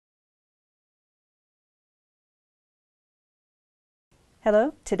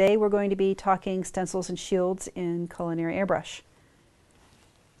Hello, today we're going to be talking stencils and shields in culinary airbrush.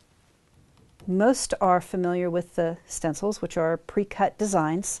 Most are familiar with the stencils, which are pre-cut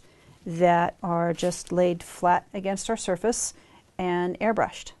designs that are just laid flat against our surface and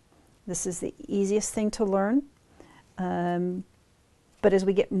airbrushed. This is the easiest thing to learn, but as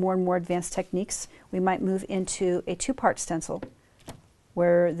we get more and more advanced techniques, we might move into a two-part stencil,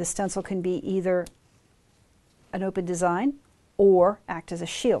 where the stencil can be either an open design or act as a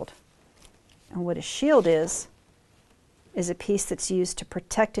shield. And what a shield is a piece that's used to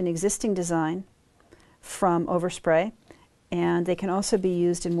protect an existing design from overspray, and they can also be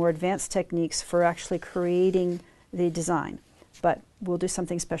used in more advanced techniques for actually creating the design. But we'll do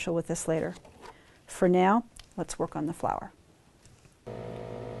something special with this later. For now, let's work on the flower.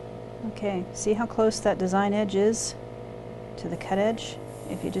 Okay, see how close that design edge is to the cut edge?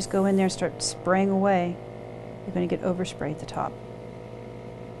 If you just go in there and start spraying away, you're going to get overspray at the top.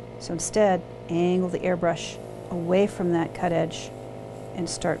 So instead, angle the airbrush away from that cut edge and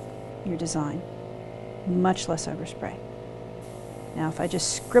start your design. Much less overspray. Now if I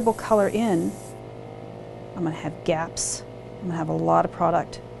just scribble color in, I'm going to have gaps. I'm going to have a lot of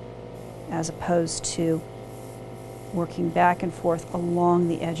product, as opposed to working back and forth along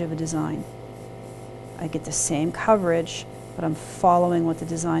the edge of a design. I get the same coverage, but I'm following what the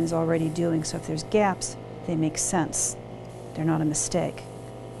design is already doing. So if there's gaps, they make sense. They're not a mistake.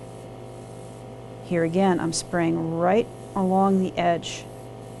 Here again, I'm spraying right along the edge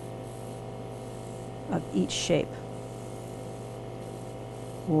of each shape.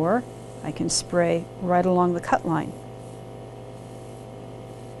 Or I can spray right along the cut line.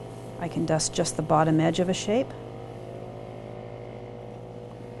 I can dust just the bottom edge of a shape.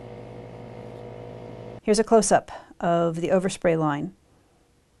 Here's a close-up of the overspray line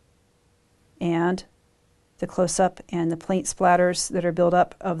and the close-up and the paint splatters that are built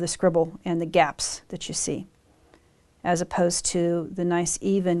up of the scribble and the gaps that you see, as opposed to the nice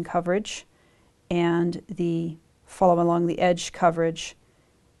even coverage and the follow along the edge coverage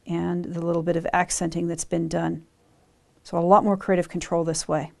and the little bit of accenting that's been done. So a lot more creative control this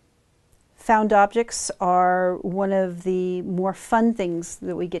way. Found objects are one of the more fun things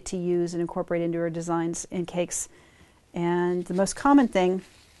that we get to use and incorporate into our designs in cakes. And the most common thing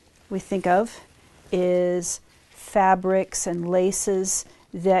we think of is fabrics and laces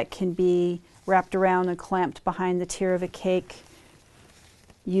that can be wrapped around and clamped behind the tier of a cake,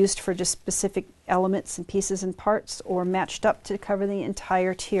 used for just specific elements and pieces and parts, or matched up to cover the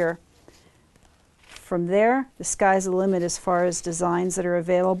entire tier. From there, the sky's the limit as far as designs that are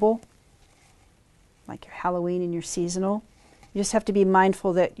available, like your Halloween and your seasonal. You just have to be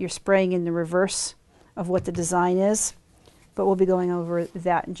mindful that you're spraying in the reverse of what the design is, but we'll be going over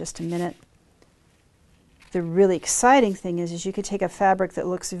that in just a minute. The really exciting thing is you could take a fabric that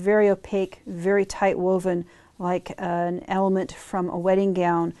looks very opaque, very tight woven, like an element from a wedding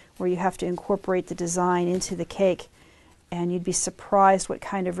gown where you have to incorporate the design into the cake, and you'd be surprised what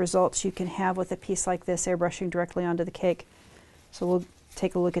kind of results you can have with a piece like this airbrushing directly onto the cake. So we'll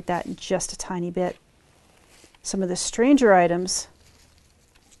take a look at that in just a tiny bit. Some of the stranger items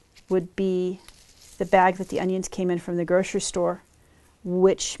would be the bag that the onions came in from the grocery store,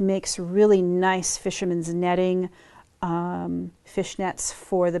 which makes really nice fisherman's netting, fish nets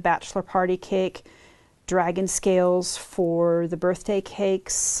for the bachelor party cake, dragon scales for the birthday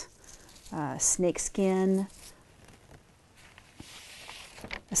cakes, snake skin,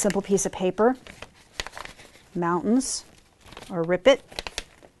 a simple piece of paper, mountains, or rip it,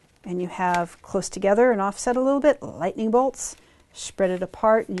 and you have close together and offset a little bit, lightning bolts, spread it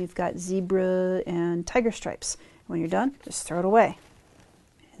apart, and you've got zebra and tiger stripes. When you're done, just throw it away.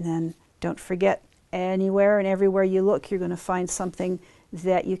 And then don't forget, anywhere and everywhere you look, you're going to find something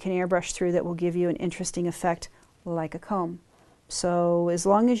that you can airbrush through that will give you an interesting effect, like a comb. So as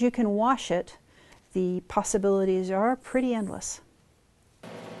long as you can wash it, the possibilities are pretty endless.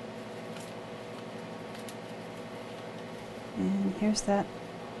 And here's that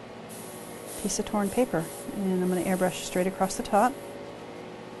piece of torn paper, and I'm going to airbrush straight across the top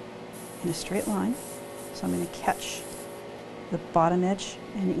in a straight line. So I'm going to catch the bottom edge,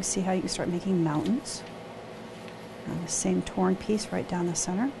 and you can see how you can start making mountains. And the same torn piece right down the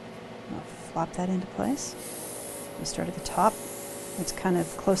center. I'll flop that into place. We start at the top. It's kind of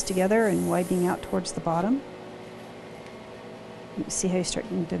close together and widening out towards the bottom. You can see how you're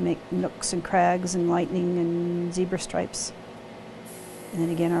starting to make nooks and crags and lightning and zebra stripes. And then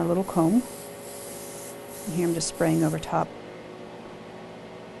again, our little comb. And here I'm just spraying over top.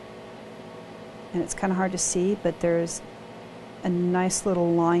 And it's kind of hard to see, but there's a nice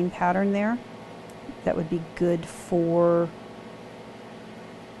little line pattern there that would be good for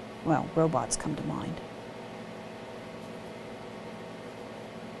well, robots come to mind.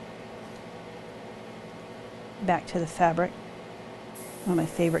 Back to the fabric. One of my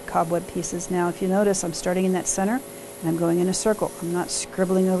favorite cobweb pieces. Now, if you notice, I'm starting in that center and I'm going in a circle. I'm not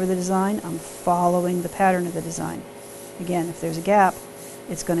scribbling over the design, I'm following the pattern of the design. Again, if there's a gap,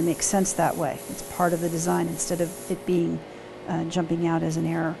 it's going to make sense that way. It's part of the design instead of it being jumping out as an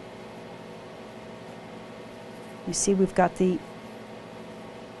error. You see, we've got the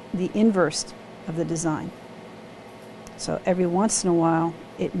inverse of the design. So every once in a while,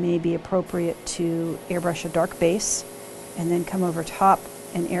 it may be appropriate to airbrush a dark base and then come over top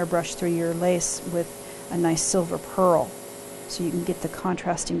and airbrush through your lace with a nice silver pearl so you can get the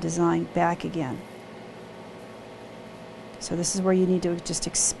contrasting design back again. So this is where you need to just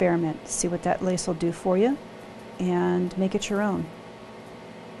experiment, see what that lace will do for you, and make it your own.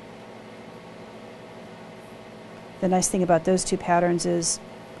 The nice thing about those two patterns is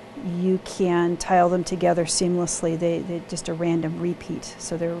you can tile them together seamlessly. They're just a random repeat,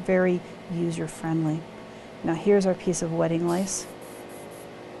 so they're very user-friendly. Now here's our piece of wedding lace.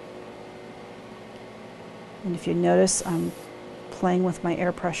 And if you notice, I'm playing with my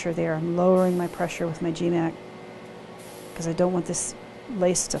air pressure there. I'm lowering my pressure with my GMAC because I don't want this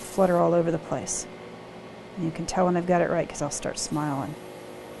lace to flutter all over the place. And you can tell when I've got it right because I'll start smiling.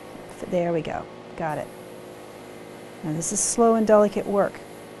 There we go. Got it. Now this is slow and delicate work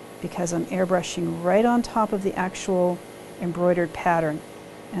because I'm airbrushing right on top of the actual embroidered pattern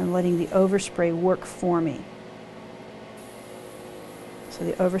and letting the overspray work for me. So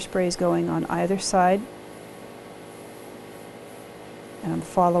the overspray is going on either side, and I'm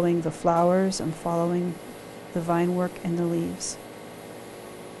following the flowers, I'm following the vine work and the leaves.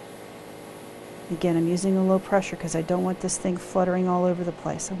 Again, I'm using a low pressure because I don't want this thing fluttering all over the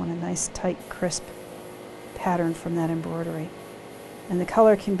place. I want a nice, tight, crisp pattern from that embroidery. And the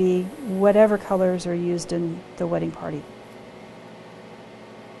color can be whatever colors are used in the wedding party.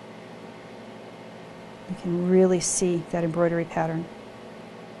 You can really see that embroidery pattern.